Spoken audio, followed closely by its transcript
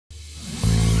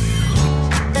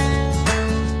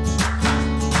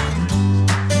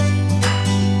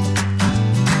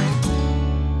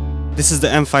This is the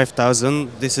M5000.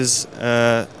 This is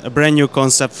a brand new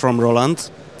concept from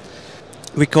Roland.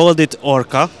 We called it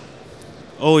O.H.R.C.A.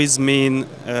 O is mean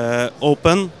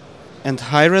open, and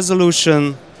high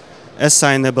resolution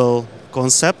assignable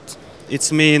concept.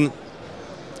 It's mean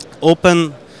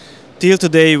open. Till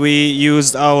today we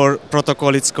used our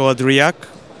protocol, it's called O.H.R.C.A,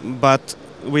 but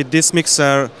with this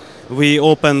mixer we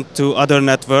open to other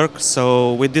networks.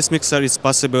 So with this mixer it's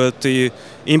possible to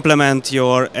implement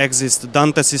your exist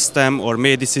Dante system or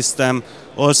MIDI system.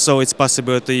 Also it's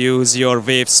possible to use your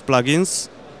Waves plugins.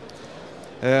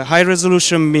 High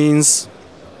resolution means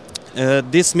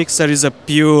this mixer is a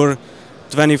pure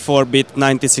 24-bit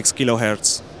 96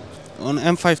 kHz. On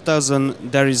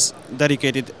M5000 there is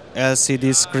dedicated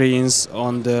LCD screens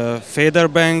on the fader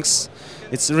banks.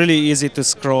 It's really easy to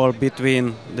scroll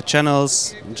between the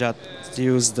channels. Just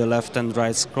use the left and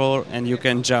right scroll and you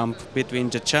can jump between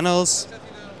the channels.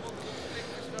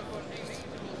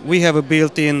 We have a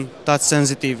built-in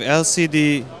touch-sensitive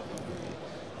LCD.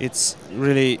 It's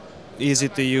really easy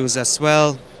to use as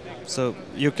well. So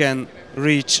you can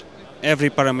reach every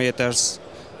parameters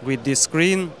with this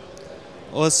screen.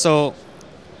 Also,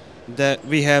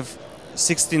 we have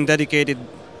 16 dedicated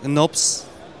knobs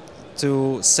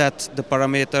to set the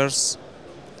parameters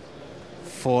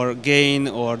for gain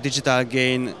or digital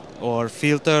gain or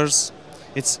filters.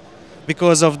 It's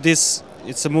because of this,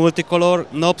 it's a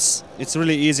multicolor knobs. It's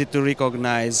really easy to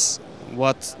recognize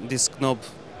what this knob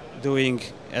doing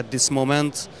at this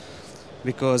moment,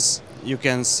 because you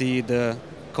can see the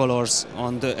colors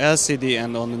on the LCD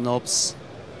and on the knobs.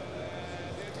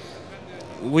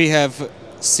 We have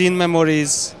scene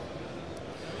memories.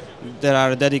 There are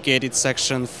a dedicated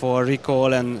section for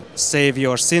recall and save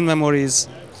your scene memories,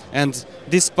 and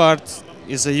this part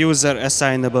is a user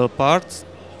assignable part.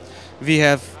 We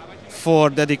have 4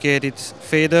 dedicated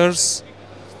faders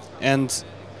and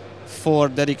 4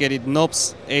 dedicated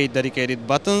knobs, 8 dedicated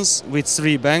buttons with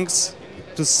 3 banks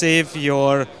to save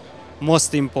your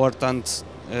most important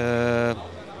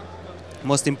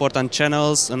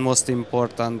channels and most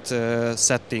important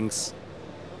settings.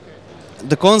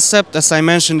 The concept, as I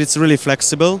mentioned, it's really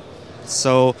flexible.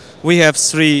 So we have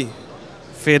 3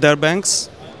 fader banks,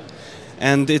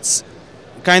 and it's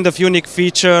kind of unique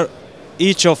feature.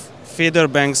 Each of fader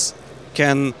banks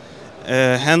can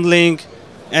handling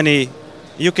any.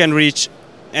 You can reach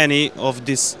any of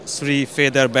these 3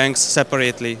 fader banks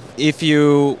separately. If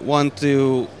you want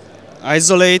to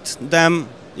isolate them,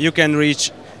 you can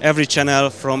reach every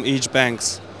channel from each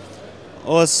banks.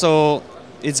 Also,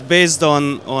 it's based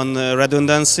on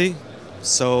redundancy.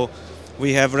 So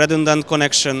we have redundant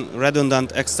connection,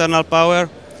 redundant external power,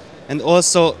 and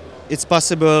also it's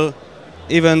possible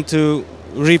even to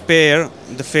repair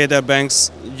the fader banks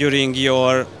during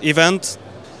your event.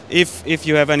 If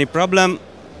you have any problem,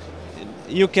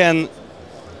 you can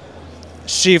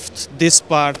shift this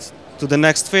part to the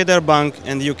next fader bank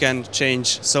and you can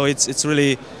change. So it's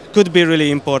really could be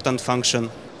really important function.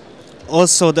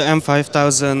 Also, the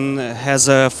M5000 has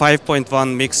a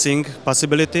 5.1 mixing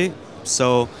possibility.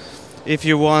 So if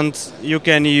you want, you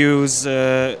can use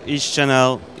each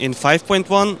channel in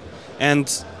 5.1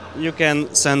 and you can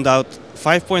send out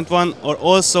 5.1, or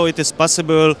also it is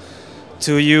possible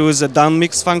to use a down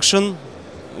mix function.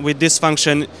 With this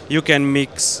function you can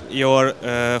mix your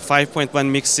 5.1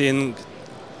 mixing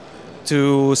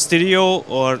to stereo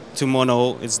or to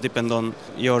mono. It's depend on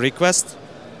your request.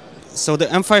 So the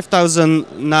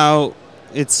M5000 now,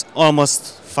 it's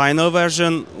almost final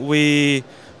version. We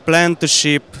plan to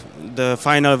ship the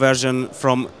final version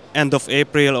from end of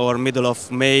April or middle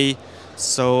of May.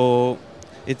 So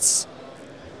it's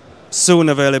soon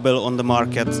available on the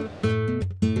market.